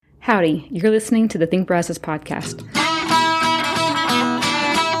Howdy, you're listening to the Think Brazos podcast.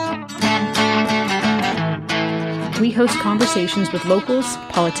 We host conversations with locals,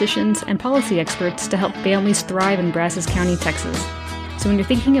 politicians, and policy experts to help families thrive in Brazos County, Texas. So when you're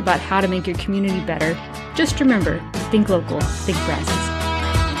thinking about how to make your community better, just remember, think local, think Brazos.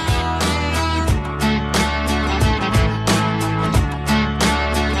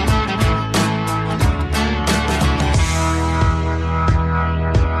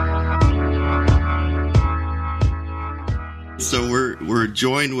 So we're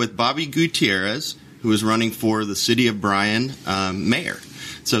joined with Bobby Gutierrez, who is running for the City of Bryan mayor.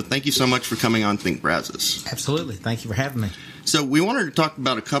 So thank you so much for coming on Think Brazos. Absolutely. Thank you for having me. So we wanted to talk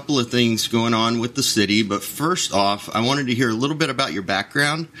about a couple of things going on with the city, but first off, I wanted to hear a little bit about your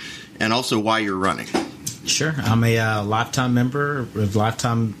background and also why you're running. Sure. I'm a lifetime member,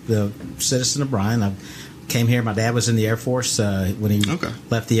 lifetime citizen of Bryan. I came here. My dad was in the Air Force. When he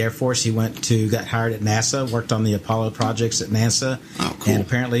left the Air Force, he got hired at NASA, worked on the Apollo projects at NASA. Oh, cool. And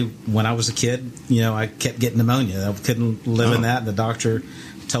apparently, when I was a kid, I kept getting pneumonia. I couldn't live in that. The doctor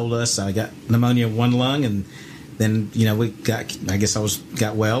told us I got pneumonia in one lung, and then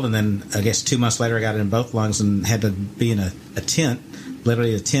got well, and then I guess 2 months later I got it in both lungs and had to be in a tent,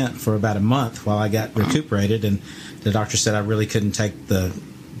 literally a tent, for about a month while I got recuperated. And the doctor said I really couldn't take the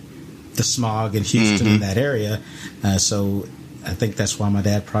smog in Houston in that area. So I think that's why my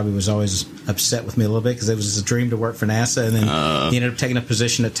dad probably was always upset with me a little bit, because it was his dream to work for NASA. And then he ended up taking a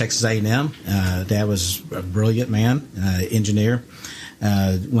position at Texas A&M. Dad was a brilliant man, engineer.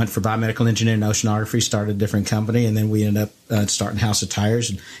 Went for biomedical engineering and oceanography, started a different company, and then we ended up starting House of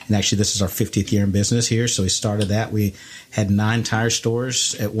Tires. And actually, this is our 50th year in business here, so we started that. We had 9 tire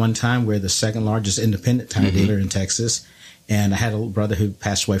stores at one time. We're the second largest independent tire dealer in Texas. And I had a little brother who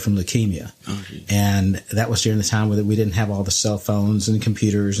passed away from leukemia. And that was during the time where we didn't have all the cell phones and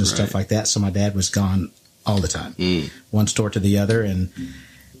computers and stuff like that. So my dad was gone all the time, one store to the other, and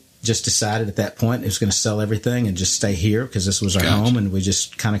just decided at that point it was going to sell everything and just stay here because this was our home. And we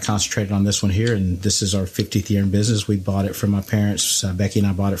just kind of concentrated on this one here. And this is our 50th year in business. We bought it from my parents. Becky and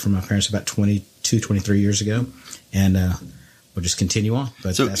I bought it from my parents about 23 years ago. And we'll just continue on.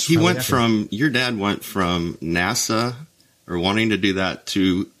 But so your dad went from NASA, or wanting to do that,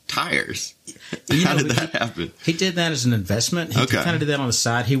 to tires. How did that happen? He did that as an investment. He kind of did that on the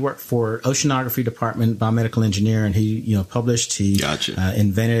side. He worked for oceanography department, biomedical engineer, and he published. He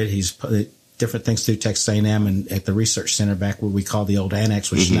invented. He's different things through Texas A&M and at the research center back where we call the old annex,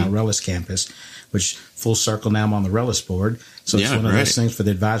 which is now Rellis campus, which full circle now I'm on the Rellis board. So it's one of those things for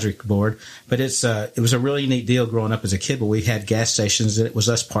the advisory board. But it was a really neat deal growing up as a kid. But we had gas stations, and it was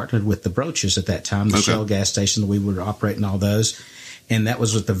us partnered with the Broaches at that time, the Shell gas station that we were operating all those. And that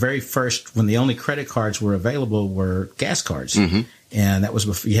was the very first, when the only credit cards were available were gas cards. And that was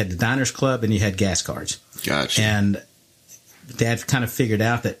before you had the Diners Club and you had gas cards. Gotcha. And Dad kind of figured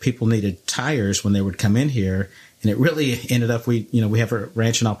out that people needed tires when they would come in here. And it really ended up, we have a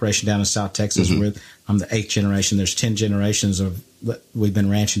ranching operation down in South Texas where I'm the 8th generation. There's 10 generations we've been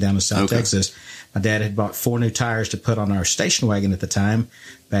ranching down in South Texas. My dad had bought 4 new tires to put on our station wagon at the time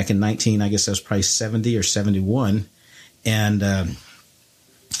back in I guess that was probably 70 or 71. And,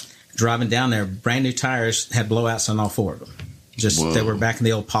 driving down there, brand new tires had blowouts on all 4 of them. They were back in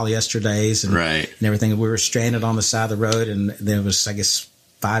the old polyester days and everything. We were stranded on the side of the road, and there was, I guess,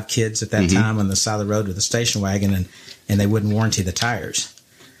 5 kids at that time on the side of the road with a station wagon, and they wouldn't warranty the tires.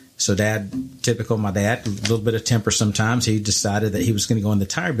 So typical my dad, a little bit of temper sometimes, he decided that he was going to go in the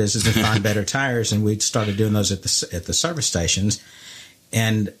tire business and find better tires, and we started doing those at the service stations.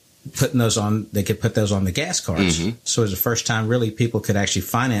 And putting those on, they could put those on the gas cards. So it was the first time really people could actually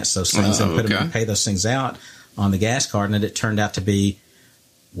finance those things and pay those things out on the gas card. And it turned out to be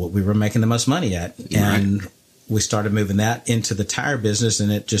what we were making the most money at. And we started moving that into the tire business,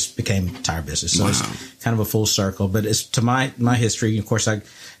 and it just became tire business. So it's kind of a full circle. But it's to my history. Of course, I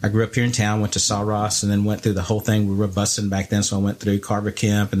grew up here in town, went to St. Ross, and then went through the whole thing. We were busing back then, so I went through Carver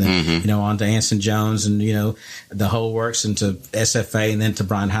Kemp, and then on to Anson Jones, and the whole works, into SFA, and then to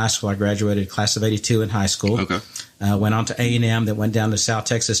Bryan High School. I graduated class of '82 in high school. Went on to A&M, then went down to South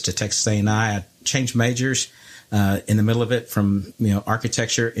Texas to Texas A&I. I changed majors in the middle of it from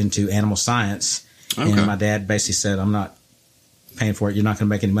architecture into animal science. And my dad basically said, I'm not paying for it. You're not going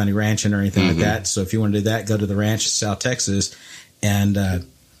to make any money ranching or anything like that. So if you want to do that, go to the ranch in South Texas and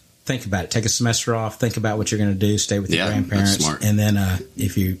think about it. Take a semester off. Think about what you're going to do. Stay with your grandparents. That's smart. And then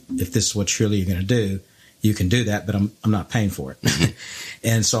if this is what truly you're going to do, you can do that, but I'm not paying for it.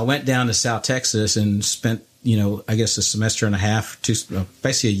 And so I went down to South Texas and spent, I guess a semester and a half,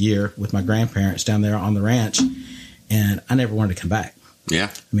 basically a year with my grandparents down there on the ranch. And I never wanted to come back. Yeah.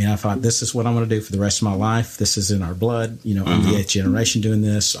 I mean, I thought, this is what I'm going to do for the rest of my life. This is in our blood. You know, I'm the 8th generation doing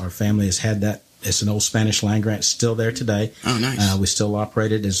this. Our family has had that. It's an old Spanish land grant, still there today. Oh, nice. We still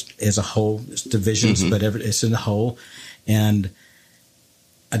operate it as a whole. It's divisions, but it's in the whole. And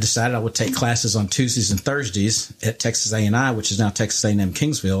I decided I would take classes on Tuesdays and Thursdays at Texas A&I, which is now Texas A&M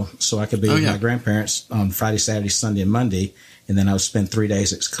Kingsville, so I could be with my grandparents on Friday, Saturday, Sunday, and Monday. And then I would spend 3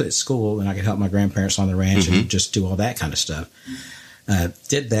 days at school, and I could help my grandparents on the ranch and just do all that kind of stuff.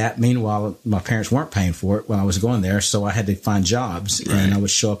 Did that. Meanwhile, my parents weren't paying for it when I was going there, so I had to find jobs. Right. And I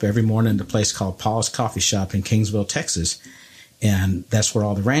would show up every morning at a place called Paul's Coffee Shop in Kingsville, Texas. And that's where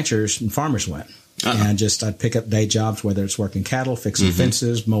all the ranchers and farmers went. And I'd pick up day jobs, whether it's working cattle, fixing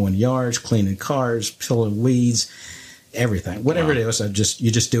fences, mowing yards, cleaning cars, pulling weeds, everything. Whatever it is,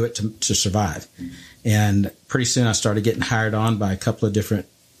 you just do it to survive. And pretty soon I started getting hired on by a couple of different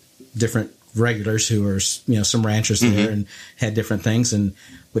regulars who were, some ranchers there and had different things, and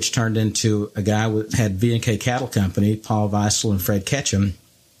which turned into a guy who had V&K Cattle Company, Paul Weissel and Fred Ketchum.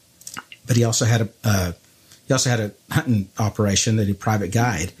 But he also had a hunting operation that he private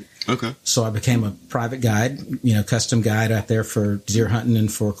guide. Okay. So I became a private guide, custom guide out there for deer hunting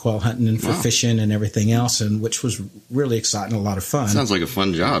and for quail hunting and for fishing and everything else, and which was really exciting, a lot of fun. Sounds like a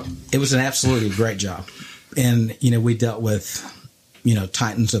fun job. It was an absolutely great job. And, we dealt with,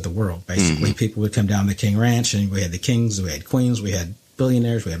 titans of the world, basically. People would come down to the King Ranch, and we had the kings, we had queens, we had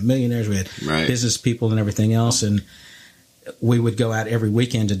billionaires, we had millionaires, we had business people and everything else. And we would go out every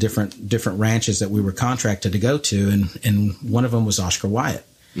weekend to different ranches that we were contracted to go to. And one of them was Oscar Wyatt.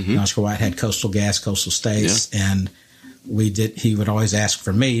 And Oscar Wyatt had Coastal Gas, Coastal States, and he would always ask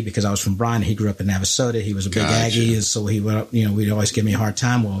for me because I was from Bryan. He grew up in Navasota. He was a big Aggie, and so he would, we'd always give me a hard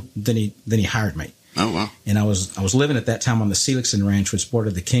time. Well, then he hired me. Oh, wow. And I was living at that time on the Seligson Ranch, which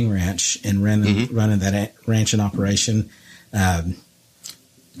bordered the King Ranch, and running that ranch and operation.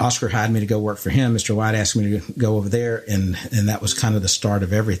 Oscar hired me to go work for him. Mr. White asked me to go over there, and that was kind of the start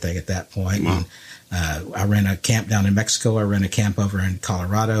of everything at that point. Wow. And, I ran a camp down in Mexico. I ran a camp over in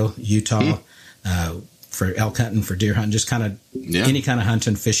Colorado, Utah, for elk hunting, for deer hunting, just kind of any kind of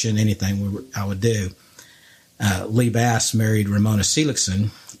hunting, fishing, anything I would do. Lee Bass married Ramona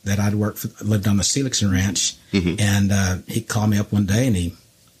Seligson that I'd lived on the Seligson Ranch, and he called me up one day and he,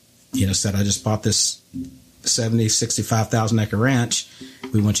 said, I just bought this 65,000 acre ranch.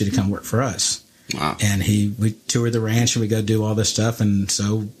 We want you to come work for us. Wow. And we toured the ranch and we go do all this stuff. And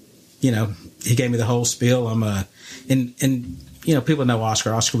so, he gave me the whole spiel. People know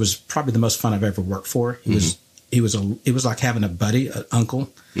Oscar. Oscar was probably the most fun I've ever worked for. It was like having a buddy, an uncle,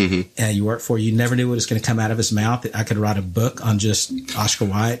 you work for. You never knew what was going to come out of his mouth. I could write a book on just Oscar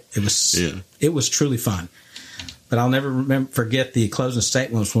Wyatt. It was truly fun. But I'll never forget the closing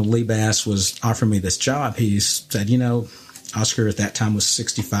statement when Lee Bass was offering me this job. He said, Oscar at that time was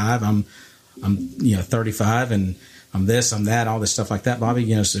 65. I'm 35, and I'm this, I'm that, all this stuff like that, Bobby.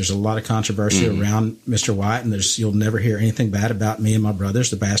 So there's a lot of controversy around Mr. Wyatt, and you'll never hear anything bad about me and my brothers,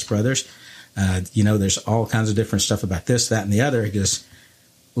 the Bass brothers. There's all kinds of different stuff about this, that, and the other. He goes,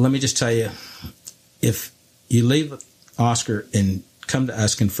 let me just tell you, if you leave Oscar and come to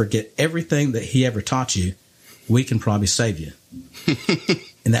us and forget everything that he ever taught you, we can probably save you.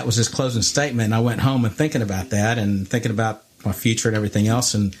 And that was his closing statement. And I went home and thinking about that and thinking about my future and everything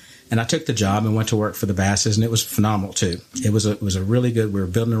else. And I took the job and went to work for the Basses, and it was phenomenal too. It was a really good. We were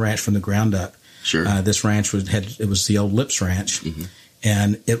building a ranch from the ground up. Sure. This ranch was the old Lips Ranch,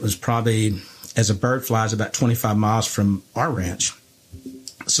 and it was probably, as a bird flies, about 25 miles from our ranch.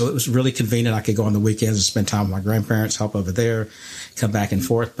 So it was really convenient. I could go on the weekends and spend time with my grandparents, help over there, come back and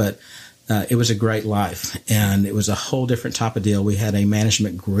forth. But it was a great life, and it was a whole different type of deal. We had a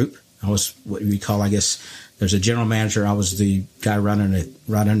management group. I was what we call, I guess, there's a general manager. I was the guy right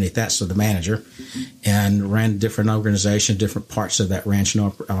underneath that, so the manager, and ran different organizations, different parts of that ranch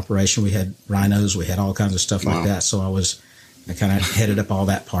and operation. We had rhinos, we had all kinds of stuff like that. So I kind of headed up all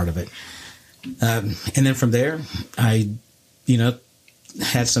that part of it. And then from there, I,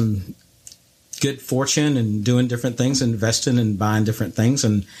 had some good fortune and doing different things, investing and buying different things,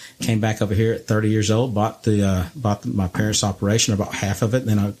 and came back over here at 30 years old, bought my parents' operation, about half of it.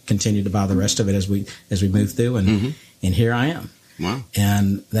 Then I continued to buy the rest of it as we moved through, and here I am. Wow.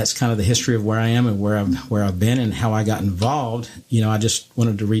 And that's kind of the history of where I am and where I've been and how I got involved. I just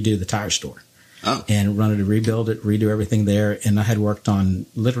wanted to redo the tire store and wanted to rebuild it, redo everything there. And I had worked on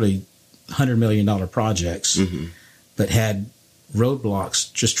literally $100 million projects, but had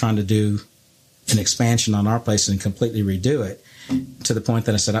roadblocks just trying to do an expansion on our place and completely redo it, to the point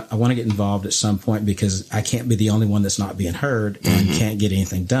that I said, I want to get involved at some point, because I can't be the only one that's not being heard and can't get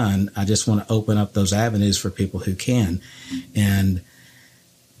anything done. I just want to open up those avenues for people who can. And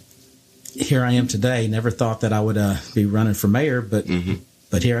here I am today. Never thought that I would be running for mayor, but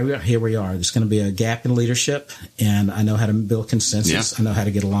here we are. There's going to be a gap in leadership, and I know how to build consensus. I know how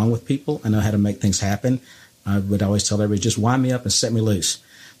to get along with people. I know how to make things happen. I would always tell everybody, just wind me up and set me loose,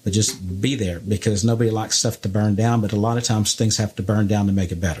 but just be there, because nobody likes stuff to burn down, but a lot of times things have to burn down to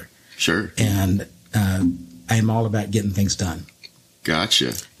make it better. Sure. And I'm all about getting things done.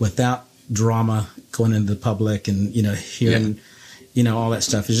 Gotcha. Without drama going into the public and, hearing, all that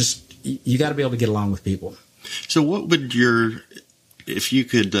stuff. Is just, you got to be able to get along with people. So what would if you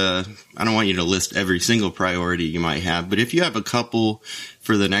could, I don't want you to list every single priority you might have, but if you have a couple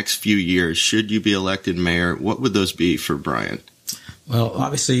for the next few years, should you be elected mayor, what would those be for Bryan? Well,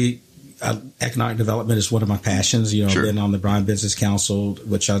 obviously, economic development is one of my passions. I've been on the Bryan Business Council,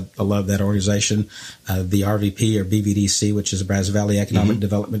 which I love that organization. The RVP, or BVDC, which is the Brazos Valley Economic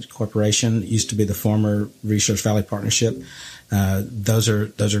Development Corporation, used to be the former Research Valley Partnership. Those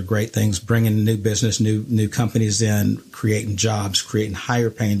are great things, bringing new business, new companies in, creating jobs, creating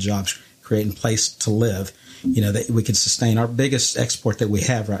higher paying jobs, creating place to live. That we can sustain our biggest export that we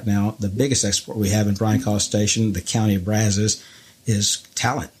have right now. The biggest export we have in Bryan-College Station, the county of Brazos, is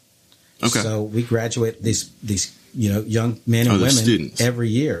talent. Okay. So we graduate these young men and women students every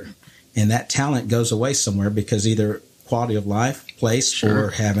year, and that talent goes away somewhere because either quality of life, place,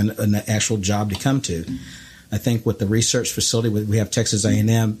 or having an actual job to come to. I think with the research facility, we have Texas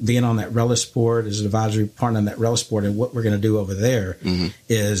A&M being on that RELIS board as an advisory partner on that RELIS board, and what we're going to do over there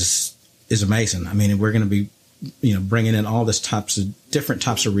is amazing. I mean, we're going to be bringing in all this different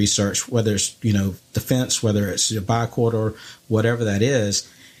types of research, whether it's defense, whether it's a biocorridor, whatever that is.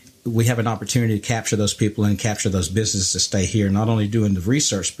 We have an opportunity to capture those people and capture those businesses to stay here, not only doing the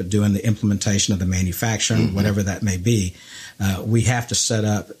research, but doing the implementation of the manufacturing, whatever that may be. We have to set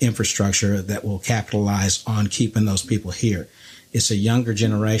up infrastructure that will capitalize on keeping those people here. It's a younger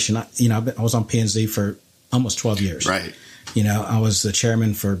generation. I was on P&Z for almost 12 years. Right. I was the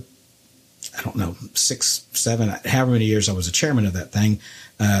chairman for, 6, 7, however many years I was the chairman of that thing.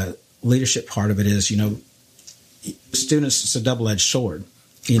 Leadership part of it is, students, it's a double-edged sword.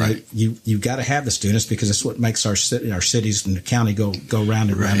 You've got to have the students because it's what makes our cities and the county go round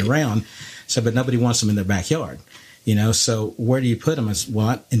and round and round. So, but nobody wants them in their backyard, So where do you put them?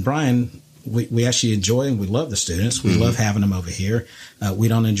 In Bryan, we actually enjoy and we love the students. We love having them over here. We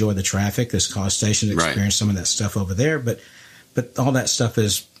don't enjoy the traffic. This College Station experience some of that stuff over there, but all that stuff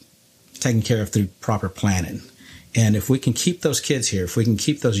is taken care of through proper planning. And if we can keep those kids here, if we can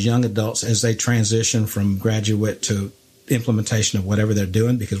keep those young adults as they transition from graduate to implementation of whatever they're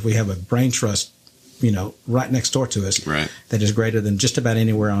doing, because we have a brain trust, right next door to us, that is greater than just about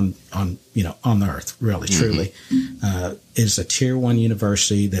anywhere on the earth, really, truly. It's a tier 1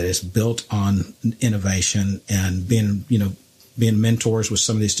 university that is built on innovation and being mentors with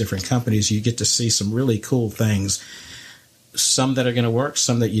some of these different companies. You get to see some really cool things. Some that are going to work,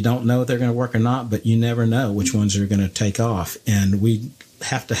 some that you don't know if they're going to work or not, but you never know which ones are going to take off. And we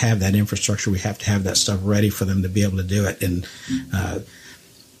have to have that infrastructure. We have to have that stuff ready for them to be able to do it. And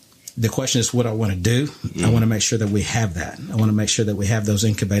the question is what I want to do. I want to make sure that we have that. I want to make sure that we have those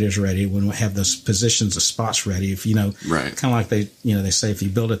incubators ready. When we have those positions, the spots ready. If kind of like they say, if you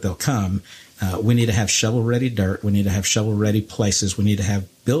build it, they'll come. We need to have shovel-ready dirt. We need to have shovel-ready places. We need to have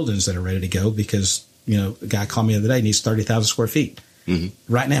buildings that are ready to go because a guy called me the other day, needs 30,000 square feet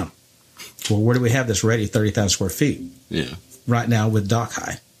right now. Well, where do we have this ready, 30,000 square feet? Yeah. Right now with Dock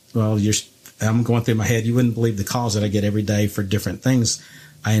High. Well, I'm going through my head. You wouldn't believe the calls that I get every day for different things.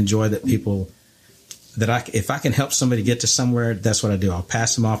 I enjoy that people if I can help somebody get to somewhere, that's what I do. I'll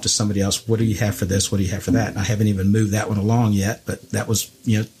pass them off to somebody else. What do you have for this? What do you have for that? And I haven't even moved that one along yet, but that was,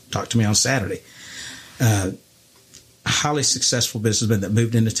 talk to me on Saturday. Highly successful businessman that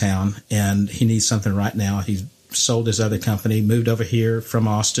moved into town, and he needs something right now. He's sold his other company, moved over here from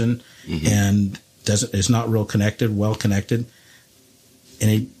Austin, and is not real connected, well connected. And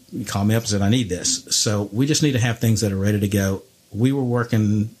he called me up and said, I need this. So we just need to have things that are ready to go. We were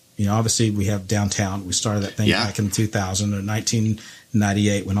working, obviously we have downtown. We started that thing back in 2000 or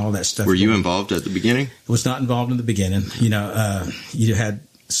 1998 when all that stuff. Were you involved at the beginning? I was not involved in the beginning. You had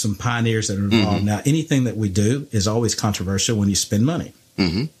some pioneers that are involved. Now, anything that we do is always controversial when you spend money.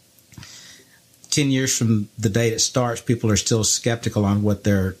 10 years from the date it starts, people are still skeptical on what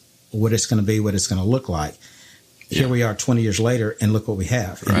it's going to be, what it's going to look like. Here we are 20 years later, and look what we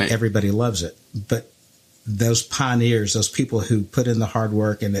have. And everybody loves it. But those pioneers, those people who put in the hard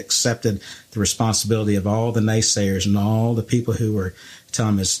work and accepted the responsibility of all the naysayers and all the people who were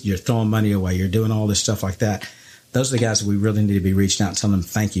telling us, you're throwing money away, you're doing all this stuff like that, those are the guys that we really need to be reaching out and telling them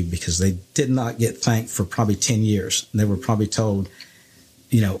thank you, because they did not get thanked for probably 10 years. They were probably told,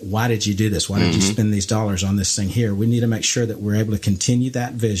 why did you do this? Why did you spend these dollars on this thing here? We need to make sure that we're able to continue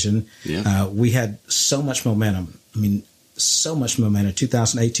that vision. Yeah. We had so much momentum. I mean, so much momentum,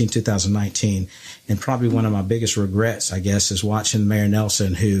 2018, 2019. And probably one of my biggest regrets, I guess, is watching Mayor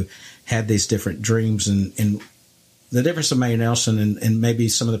Nelson, who had these different dreams. And the difference of Mayor Nelson and maybe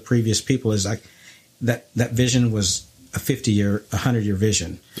some of the previous people is like that vision was a 50-year, 100-year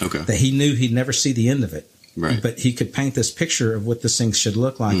vision. Okay. That he knew he'd never see the end of it. Right. But he could paint this picture of what this thing should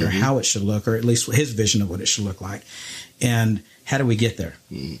look like or how it should look, or at least his vision of what it should look like. And how do we get there?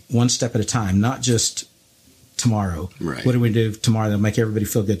 One step at a time, not just tomorrow. Right. What do we do tomorrow that'll make everybody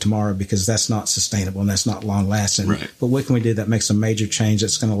feel good tomorrow? Because that's not sustainable and that's not long lasting. Right. But what can we do that makes a major change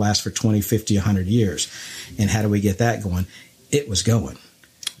that's going to last for 20, 50, 100 years? And how do we get that going? It was going.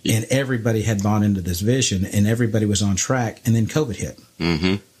 Yeah. And everybody had bought into this vision and everybody was on track. And then COVID hit.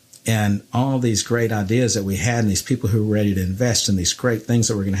 Mm-hmm. And all these great ideas that we had and these people who were ready to invest in these great things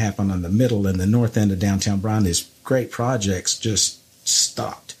that were going to happen on the middle and the north end of downtown Bryan, these great projects just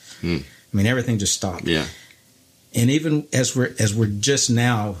stopped. I mean, everything just stopped. Yeah. And even as we're just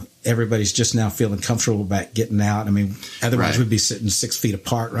now, everybody's just now feeling comfortable about getting out. I mean, otherwise we'd be sitting 6 feet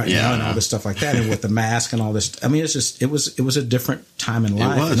apart now and all this stuff like that. And with the mask and all this, I mean, it was a different time in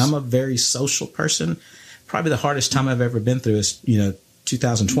life. And I'm a very social person. Probably the hardest time I've ever been through is,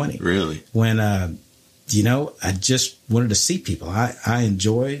 2020. Really? When, I just wanted to see people. I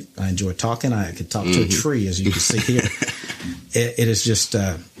enjoy talking. I could talk to a tree, as you can see here. It is just,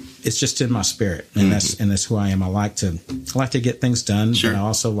 it's just in my spirit, and that's who I am. I like to get things done, but I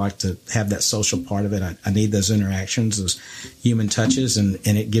also like to have that social part of it. I need those interactions, those human touches, and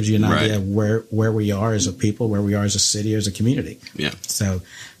it gives you an idea of where we are as a people, where we are as a city, as a community. Yeah. So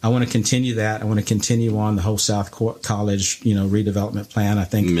I want to continue that. I want to continue on the whole South College, redevelopment plan. I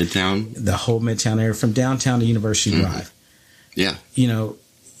think Midtown, the whole Midtown area from downtown to University Drive. Yeah. The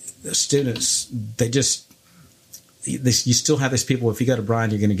students, you still have these people, if you go to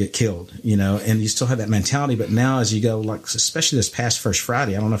Bryan, you're going to get killed, and you still have that mentality. But now as you go, like, especially this past First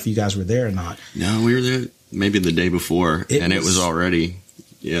Friday, I don't know if you guys were there or not. No, we were there maybe the day before, it was already,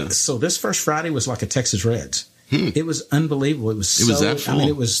 So this First Friday was like a Texas Reds. It was unbelievable. It was that full. I mean,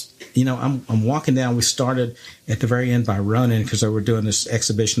 it was, I'm walking down. We started at the very end by running because they were doing this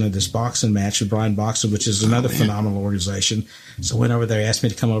exhibition of this boxing match with Bryan Boxing, which is another phenomenal organization. So I went over there, asked me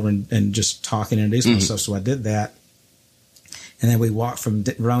to come over and just talk and introduce myself. So I did that. And then we walked from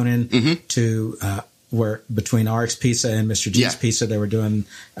Ronan to where between RX Pizza and Mr. G's Pizza, they were doing,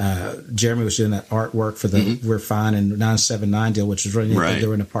 Jeremy was doing that artwork for the We're Fine and 979 deal, which was really neat. They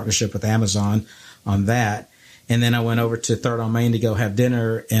were in a partnership with Amazon on that. And then I went over to 3rd on Main to go have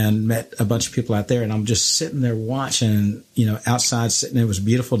dinner and met a bunch of people out there. And I'm just sitting there watching, outside sitting. It was a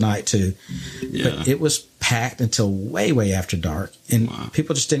beautiful night too. Yeah. But it was packed until way, way after dark. And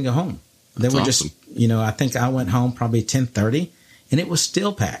people just didn't go home. They were just, I think I went home probably 10:30 and it was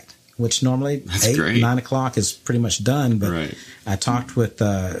still packed, which normally 9 o'clock is pretty much done. But I talked with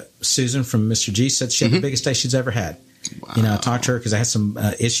Susan from Mr. G, said she had the biggest day she's ever had. Wow. I talked to her because I had some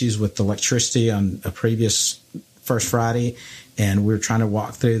issues with electricity on a previous First Friday, and we were trying to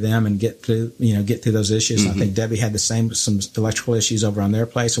walk through them and get through those issues. I think Debbie had some electrical issues over on their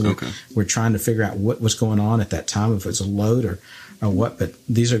place, and we're trying to figure out what was going on at that time, if it was a load or what. But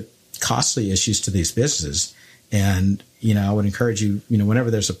these are costly issues to these businesses, and I would encourage you, whenever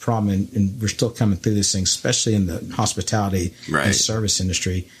there's a problem, and we're still coming through this thing, especially in the hospitality and service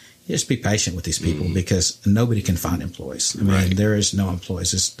industry. Just be patient with these people because nobody can find employees. I mean, there is no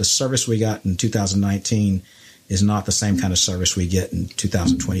employees. The service we got in 2019 is not the same kind of service we get in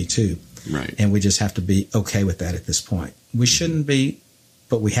 2022. Right. And we just have to be okay with that at this point. We shouldn't be,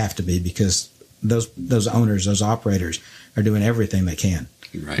 but we have to be because those owners, those operators are doing everything they can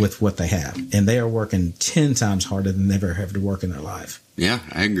with what they have. And they are working 10 times harder than they've ever had to work in their life. Yeah,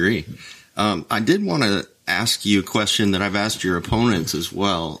 I agree. I did want to ask you a question that I've asked your opponents as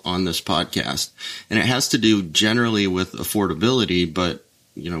well on this podcast, and it has to do generally with affordability, but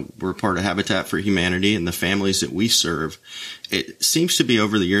we're part of Habitat for Humanity and the families that we serve. It seems to be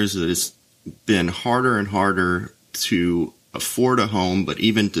over the years that it's been harder and harder to afford a home, but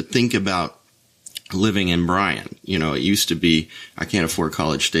even to think about living in Bryan. It used to be, I can't afford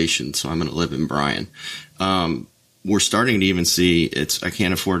College Station, so I'm going to live in Bryan. We're starting to even see I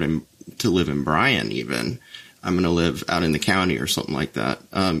can't afford to live in Bryan even. I'm going to live out in the county or something like that.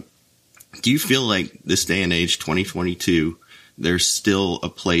 Do you feel like this day and age, 2022, there's still a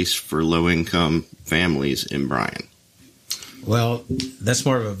place for low-income families in Bryan? Well, that's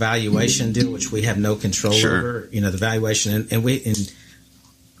more of a valuation deal, which we have no control over. The valuation, and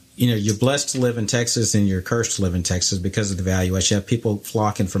you're blessed to live in Texas and you're cursed to live in Texas because of the valuation. You have people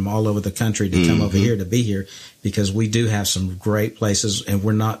flocking from all over the country to come over here to be here because we do have some great places and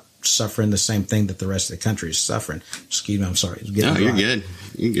we're not suffering the same thing that the rest of the country is suffering. Excuse me, I'm sorry. No, you're good.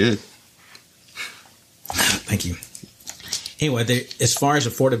 You're good. Thank you. Anyway, as far as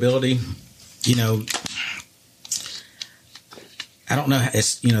affordability, I don't know.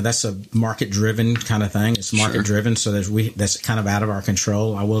 It's that's a market driven kind of thing. It's market driven, so that's kind of out of our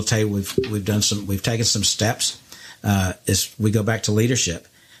control. I will tell you, we've taken some steps. As we go back to leadership,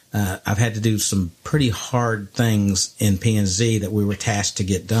 I've had to do some pretty hard things in P&Z that we were tasked to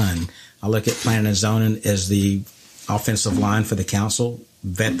get done. I look at planning and zoning as the offensive line for the council.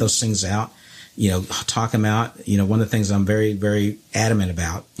 Vet those things out. Talk them out. One of the things I'm very, very adamant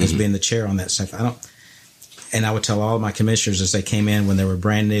about is being the chair on that stuff. And I would tell all of my commissioners as they came in when they were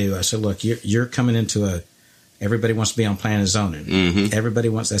brand new, I said, look, you're coming into everybody wants to be on planning and zoning. Mm-hmm. Everybody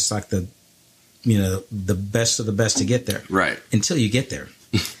wants, that's like the best of the best to get there. Right. Until you get there.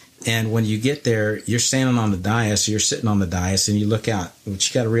 And when you get there, you're standing on the dais, you're sitting on the dais, and you look out. But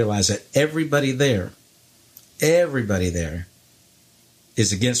you got to realize that everybody there is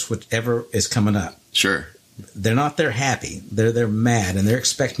against whatever is coming up. Sure. They're not there happy. They're mad, and they're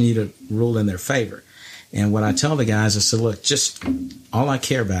expecting you to rule in their favor. And what I tell the guys, I said, look, just all I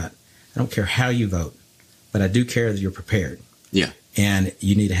care about, I don't care how you vote, but I do care that you're prepared. Yeah. And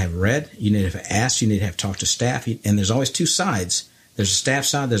you need to have read, you need to have asked, you need to have talked to staff. And there's always two sides. There's a staff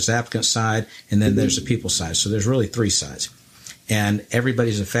side, there's the applicant side, and then there's the people side. So there's really three sides. And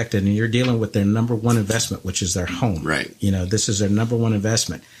everybody's affected, and you're dealing with their number one investment, which is their home. Right. This is their number one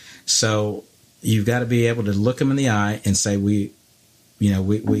investment. So you've got to be able to look them in the eye and say, we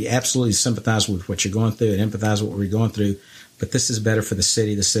absolutely sympathize with what you're going through and empathize with what we're going through, but this is better for the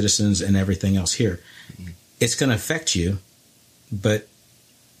city, the citizens, and everything else here. It's going to affect you, but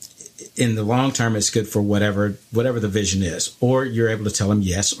in the long term, it's good for whatever the vision is. Or you're able to tell them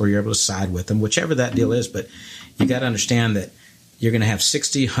yes, or you're able to side with them, whichever that deal is. But you got to understand that you're going to have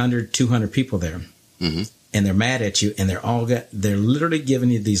 60, 100, 200 people there, and they're mad at you, and they're literally giving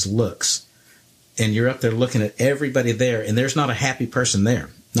you these looks. And you're up there looking at everybody there, and there's not a happy person there,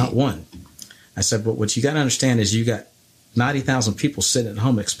 not one. I said, but what you got to understand is you got 90,000 people sitting at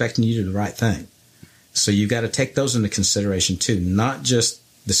home expecting you to do the right thing. So you got to take those into consideration too, not just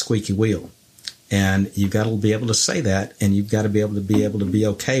the squeaky wheel. And you've got to be able to say that, and you've got to be able to be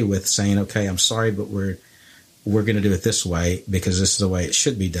okay with saying, okay, I'm sorry, but we're going to do it this way because this is the way it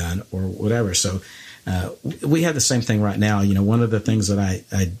should be done, or whatever. So. We have the same thing right now. One of the things that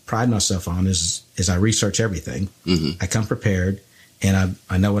I pride myself on is I research everything. I come prepared, and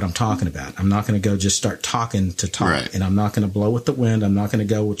I know what I'm talking about. I'm not going to go just start talking to talk, right. And I'm not going to blow with the wind. I'm not going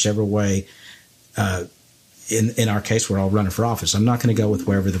to go whichever way. In our case, we're all running for office. I'm not going to go with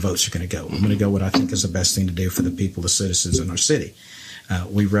wherever the votes are going to go. I'm going to go what I think is the best thing to do for the people, the citizens in our city.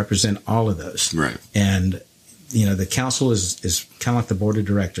 We represent all of those. Right. And, the council is kind of like the board of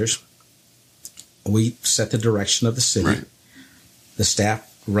directors. We set the direction of the city. Right. The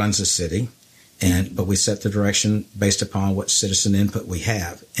staff runs the city, but we set the direction based upon what citizen input we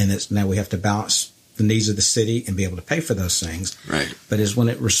have. And now we have to balance the needs of the city and be able to pay for those things. Right. But when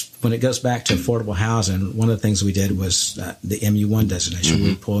it goes back to affordable housing, one of the things we did was the MU1 designation.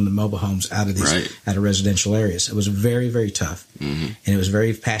 We were pulling the mobile homes out of out of residential areas. It was very, very tough, and it was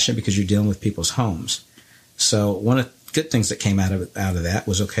very passionate because you're dealing with people's homes. So one of good things that came out of that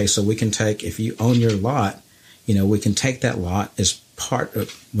was, okay, so we can take, if you own your lot, we can take that lot as part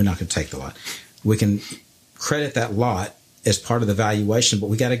of, we're not going to take the lot. We can credit that lot as part of the valuation, but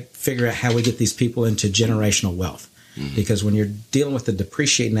we got to figure out how we get these people into generational wealth. Because when you're dealing with the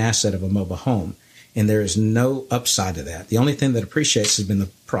depreciating asset of a mobile home, and there is no upside to that, the only thing that appreciates has been the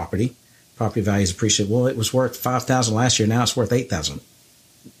property. Property values appreciate. Well, it was worth $5,000 last year. Now it's worth $8,000.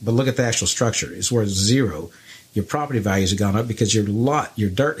 But look at the actual structure. It's worth zero. Your property values have gone up because your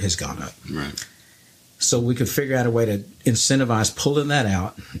dirt has gone up. Right. So we could figure out a way to incentivize pulling that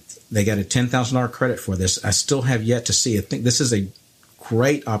out. They got a $10,000 credit for this. I still have yet to see. I think this is a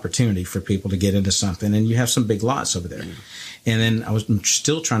great opportunity for people to get into something. And you have some big lots over there. And then I'm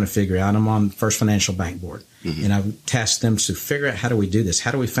still trying to figure out, I'm on First Financial Bank Board. And I've tasked them to figure out, how do we do this? How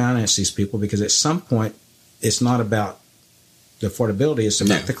do we finance these people? Because at some point, it's not about the affordability. It's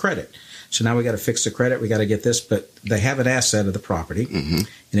about the credit. So now we got to fix the credit. We got to get this, but they have an asset of the property. And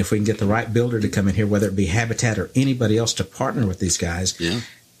if we can get the right builder to come in here, whether it be Habitat or anybody else to partner with these guys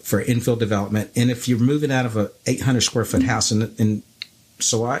for infill development. And if you're moving out of a 800 square foot house, and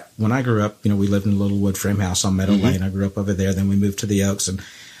so when I grew up, we lived in a little wood frame house on Meadow Lane. I grew up over there. Then we moved to the Oaks, and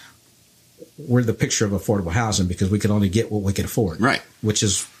we're the picture of affordable housing because we could only get what we could afford. Right. Which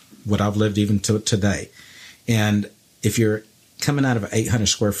is what I've lived even to today. And if you're coming out of an 800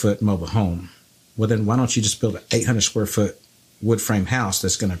 square foot mobile home, well, then why don't you just build an 800 square foot wood frame house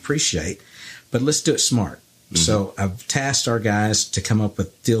that's going to appreciate? But let's do it smart. Mm-hmm. So I've tasked our guys to come up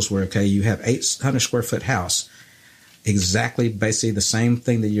with deals where, okay, you have 800 square foot house, exactly basically the same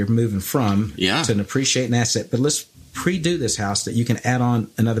thing that you're moving from to an appreciating asset. But let's pre-do this house that you can add on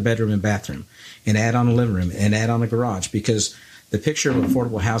another bedroom and bathroom and add on a living room and add on a garage, because the picture of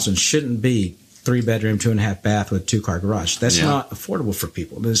affordable housing shouldn't be 3-bedroom, 2.5 bath with 2-car garage. That's not affordable for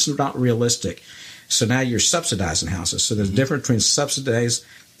people. It's not realistic. So now you're subsidizing houses. So there's a difference between subsidized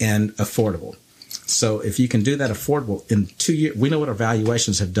and affordable. So if you can do that affordable in 2 years, we know what our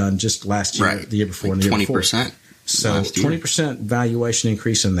valuations have done just last year, the year before, and the year 20%. Before. So 20% valuation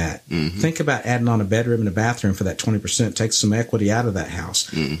increase in that. Mm-hmm. Think about adding on a bedroom and a bathroom for that 20%. Take some equity out of that house.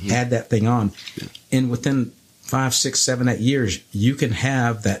 Mm-hmm. Add that thing on. Yeah. And within 5, 6, 7, 8 years, you can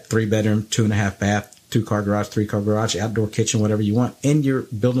have that 3-bedroom, 2.5 bath, 2-car garage, 3-car garage, outdoor kitchen, whatever you want, and you're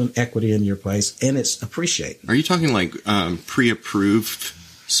building equity in your place, and it's appreciating. Are you talking like pre-approved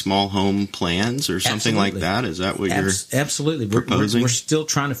small home plans or something like that? Is that what you're absolutely proposing? We're still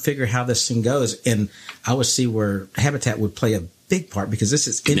trying to figure how this thing goes, and I would see where Habitat would play a big part, because this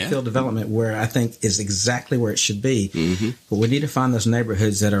is infill development where I think is exactly where it should be. Mm-hmm. But we need to find those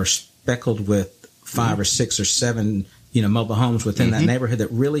neighborhoods that are speckled with 5 or 6 or 7, mobile homes within that neighborhood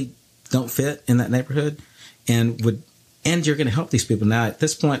that really don't fit in that neighborhood, and you're going to help these people. Now, at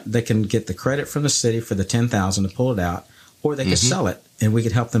this point, they can get the credit from the city for the $10,000 to pull it out, or they could sell it, and we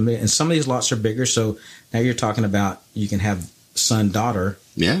could help them. And some of these lots are bigger, so now you're talking about you can have son, daughter,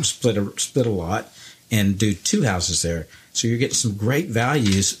 split a lot and do 2 houses there. So you're getting some great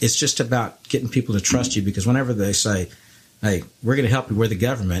values. It's just about getting people to trust you, because whenever they say, "Hey, we're going to help you, we're the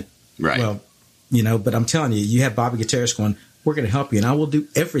government," right? Well, but I'm telling you, you have Bobby Gutierrez going, "We're going to help you, and I will do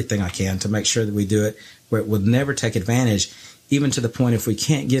everything I can to make sure that we do it where it will never take advantage," even to the point if we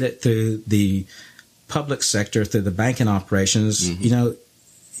can't get it through the public sector, through the banking operations.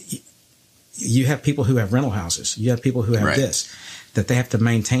 You have people who have rental houses. You have people who have this, that they have to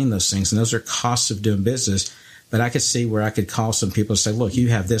maintain those things, and those are costs of doing business. But I could see where I could call some people and say, "Look, you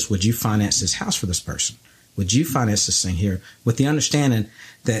have this. Would you finance this house for this person? Would you finance this thing here?" With the understanding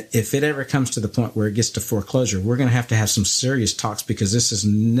that if it ever comes to the point where it gets to foreclosure, we're going to have some serious talks, because this is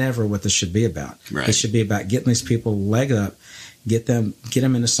never what this should be about. Right. It should be about getting these people leg up, get them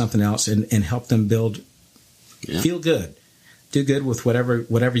into something else, and help them build, feel good, do good with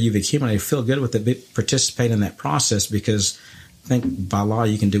whatever you've accumulated, feel good with it, participate in that process, because I think by law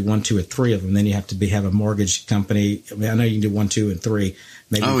you can do 1, 2, or 3 of them. Then you have to have a mortgage company. I mean, I know you can do 1, 2, and 3,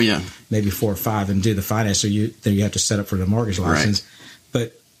 maybe 4 or 5, and do the finance. So then you have to set up for the mortgage license. Right.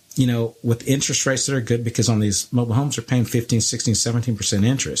 But with interest rates that are good, because on these mobile homes are paying 15, 16, 17%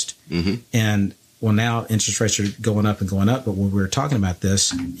 interest, and well, now interest rates are going up and going up. But when we were talking about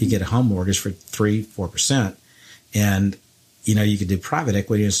this, you get a home mortgage for 3, 4%, and you could do private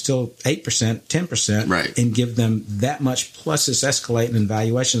equity and still 8%, 10%, and give them that much, plus it's escalating in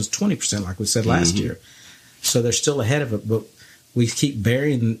valuations 20%, like we said last year. So they're still ahead of it, but we keep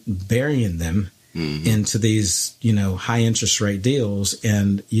burying them into these, high interest rate deals,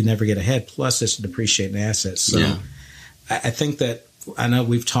 and you never get ahead. Plus, it's depreciating assets. So I think that, I know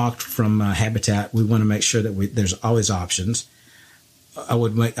we've talked from Habitat. We want to make sure that there's always options. I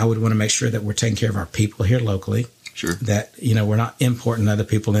would want to make sure that we're taking care of our people here locally. Sure. That, we're not importing other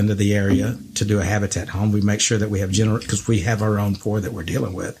people into the area to do a Habitat home. We make sure that we have because we have our own poor that we're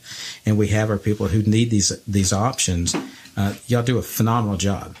dealing with, and we have our people who need these options. Y'all do a phenomenal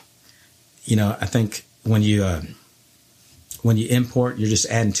job. I think when you import, you're just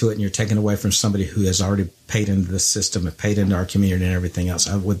adding to it, and you're taking away from somebody who has already paid into the system and paid into our community and everything else.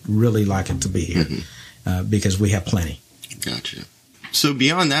 I would really like it to be here because we have plenty. Gotcha. So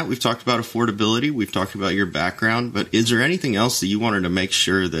beyond that, we've talked about affordability. We've talked about your background, but is there anything else that you wanted to make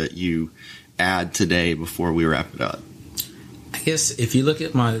sure that you add today before we wrap it up? I guess if you look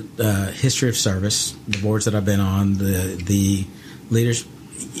at my history of service, the boards that I've been on, the leaders,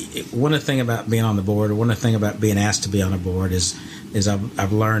 one of the things about being on the board, or one of the things about being asked to be on a board is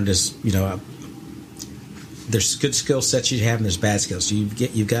I've learned is, there's good skill sets you have and there's bad skills. So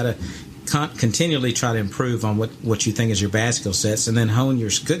you've got to continually try to improve on what you think is your bad skill sets, and then hone your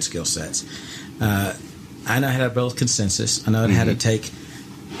good skill sets. I know how to build consensus. I know how to take.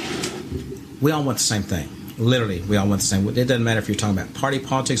 We all want the same thing. Literally, we all want the same. It doesn't matter if you're talking about party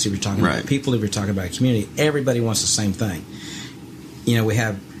politics, if you're talking about people, if you're talking about community. Everybody wants the same thing. We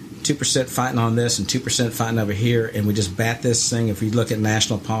have 2% fighting on this and 2% fighting over here, and we just bat this thing. If you look at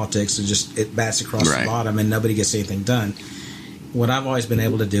national politics, it bats across the bottom, and nobody gets anything done. what I've always been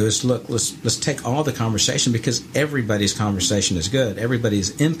able to do is look. Let's take all the conversation, because everybody's conversation is good.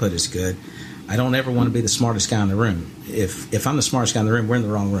 Everybody's input is good. I don't ever want to be the smartest guy in the room. If I'm the smartest guy in the room, we're in the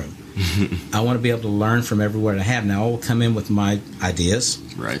wrong room. I want to be able to learn from everywhere I have. Now, I will come in with my ideas,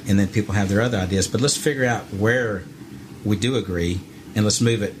 right, and then people have their other ideas. But let's figure out where we do agree, and let's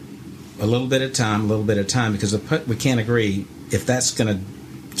move it a little bit at a time, because we can't agree. If that's going to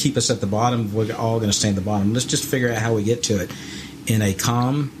keep us at the bottom, we're all going to stay at the bottom. Let's just figure out how we get to it in a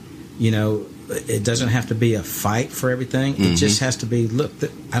calm, it doesn't have to be a fight for everything. It just has to be, look,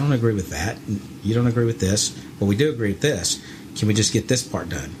 I don't agree with that. You don't agree with this, but we do agree with this. Can we just get this part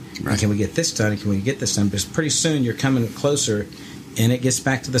done? Right. And can we get this done? And can we get this done? Because pretty soon you're coming closer, and it gets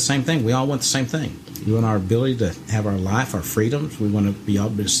back to the same thing. We all want the same thing. We want our ability to have our life, our freedoms. We want to be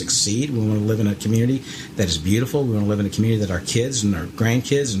able to succeed. We want to live in a community that is beautiful. We want to live in a community that our kids and our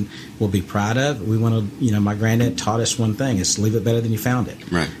grandkids and will be proud of. We want to, my granddad taught us one thing: it's leave it better than you found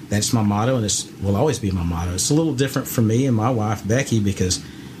it. Right. That's my motto, and it will always be my motto. It's a little different for me and my wife Becky, because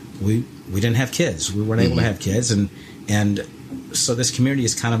we didn't have kids. We weren't able to have kids, and so this community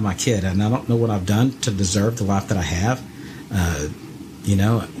is kind of my kid, and I don't know what I've done to deserve the life that I have. I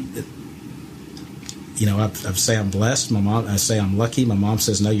say I'm blessed. I say I'm lucky. My mom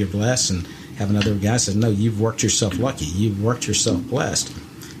says, no, you're blessed. And have another guy says, no, you've worked yourself lucky. You've worked yourself blessed.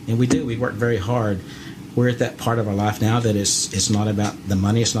 And we do. We work very hard. We're at that part of our life now that it's not about the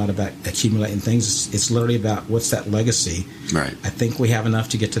money. It's not about accumulating things. It's literally about what's that legacy. Right. I think we have enough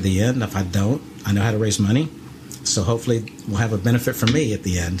to get to the end. If I don't, I know how to raise money. So hopefully we'll have a benefit for me at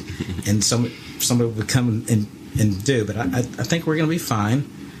the end. And somebody will come and do. But I think we're going to be fine.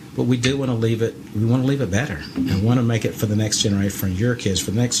 But we do want to leave it. We want to leave it better, and want to make it for the next generation, for your kids,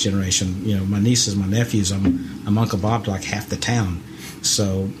 for the next generation. My nieces, my nephews. I'm Uncle Bob to like half the town.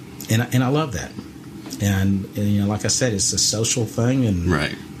 So, and I love that. And like I said, it's a social thing, and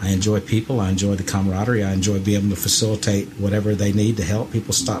right. I enjoy people. I enjoy the camaraderie. I enjoy being able to facilitate whatever they need to help.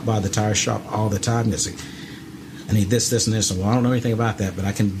 People stop by the tire shop all the time. It's like, I need this, and this. Well, I don't know anything about that, but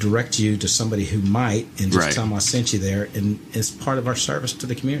I can direct you to somebody who might, and just tell them I sent you there. And it's part of our service to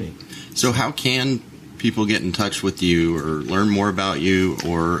the community. So how can people get in touch with you or learn more about you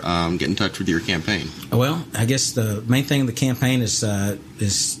or get in touch with your campaign? Well, I guess the main thing of the campaign is our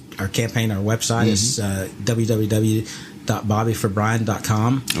campaign. Our website is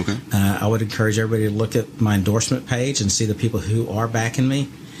www.bobbyforbrian.com. Okay. I would encourage everybody to look at my endorsement page and see the people who are backing me.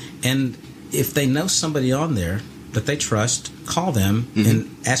 And if they know somebody on there that they trust, call them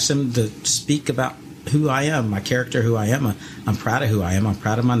and ask them to speak about who I am, my character, who I am. I'm proud of who I am. I'm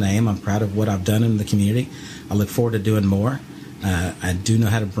proud of my name. I'm proud of what I've done in the community. I look forward to doing more. I do know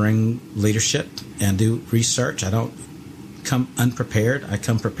how to bring leadership and do research. I don't come unprepared. I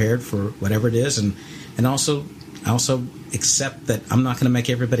come prepared for whatever it is, and I also accept that I'm not going to make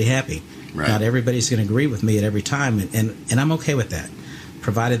everybody happy. Right. Not everybody's going to agree with me at every time, and I'm okay with that,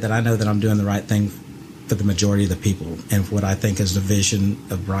 provided that I know that I'm doing the right thing for the majority of the people and what I think is the vision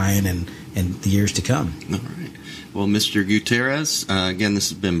of Brian and the years to come. All right. Well, Mr. Gutierrez, again,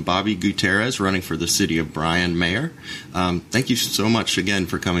 this has been Bobby Gutierrez running for the City of Bryan mayor. Thank you so much again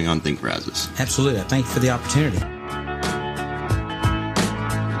for coming on Think Brazos. Absolutely. Thank you for the opportunity.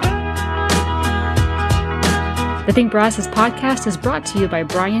 The Think Brazos podcast is brought to you by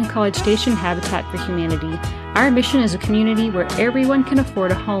Bryan College Station Habitat for Humanity. Our mission is a community where everyone can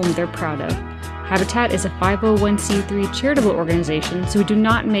afford a home they're proud of. Habitat is a 501c3 charitable organization, so we do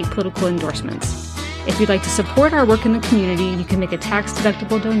not make political endorsements. If you'd like to support our work in the community, you can make a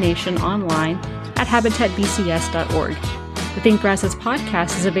tax-deductible donation online at habitatbcs.org. The Think Brazos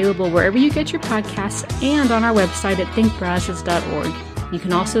podcast is available wherever you get your podcasts and on our website at thinkbrazos.org. You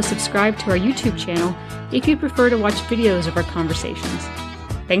can also subscribe to our YouTube channel if you prefer to watch videos of our conversations.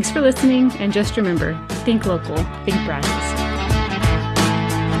 Thanks for listening, and just remember, think local, think Brazos.